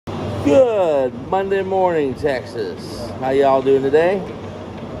Good Monday morning, Texas. How y'all doing today?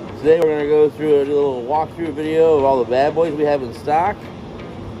 Today we're going to go through a little walkthrough video of all the bad boys we have in stock.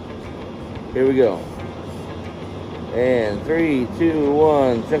 Here we go. And 3, 2,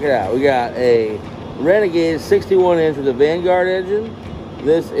 1, check it out. We got a Renegade 61-inch with a Vanguard engine.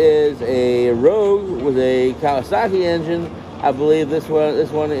 This is a Rogue with a Kawasaki engine. I believe this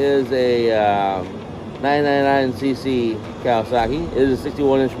one is a 999cc Kawasaki. It is a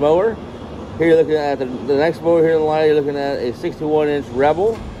 61-inch mower. Here you're looking at the next mower here in the line. You're looking at a 61-inch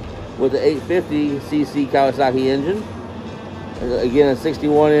Rebel with the 850cc Kawasaki engine. Again, a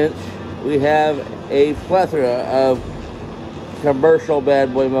 61-inch. We have a plethora of commercial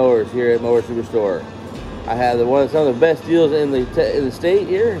bad boy mowers here at Mower Superstore. I have some of the best deals in the state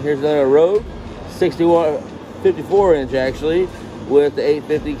here. Here's another Rogue, 54-inch actually, with the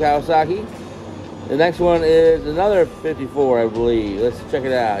 850 Kawasaki. The next one is another 54, I believe. Let's check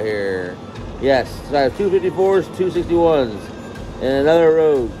it out here. Yes, so I have two 54s, two 61s, and another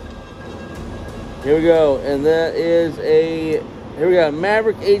Rogue. Here we go, and that is here we got a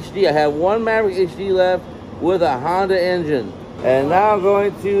Maverick HD. I have one Maverick HD left with a Honda engine. And now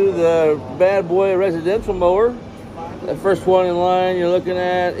going to the bad boy residential mower. The first one in line you're looking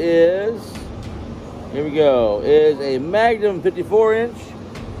at is, here we go, is a Magnum 54-inch.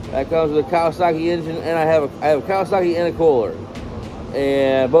 That comes with a Kawasaki engine, and I have a Kawasaki and a Kohler,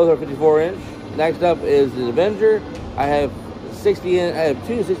 and both are 54-inch. Next up is the Avenger. I have two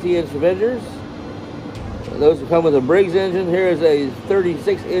 60-inch Avengers. Those come with a Briggs engine. Here is a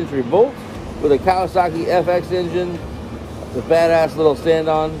 36-inch Revolt with a Kawasaki FX engine. It's a badass little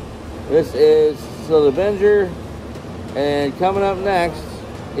stand-on. This is still the Avenger, and coming up next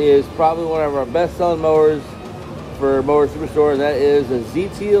is probably one of our best-selling mowers for Mower Superstore, and that is the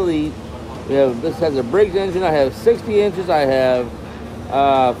ZT Elite. This has a Briggs engine. I have 60 inches. I have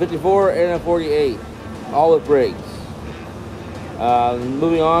 54 and a 48, all with Briggs.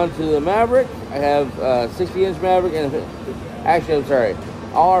 Moving on to the Maverick, I have 60-inch Maverick, and actually, I'm sorry,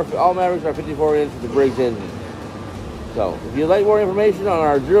 all Mavericks are 54-inch with the Briggs engine. So, if you'd like more information on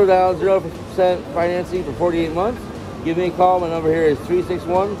our 0 down, 0% financing for 48 months, give me a call. My number here is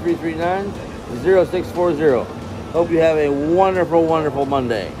 361-339-0640. Hope you have a wonderful, wonderful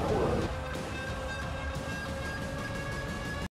Monday.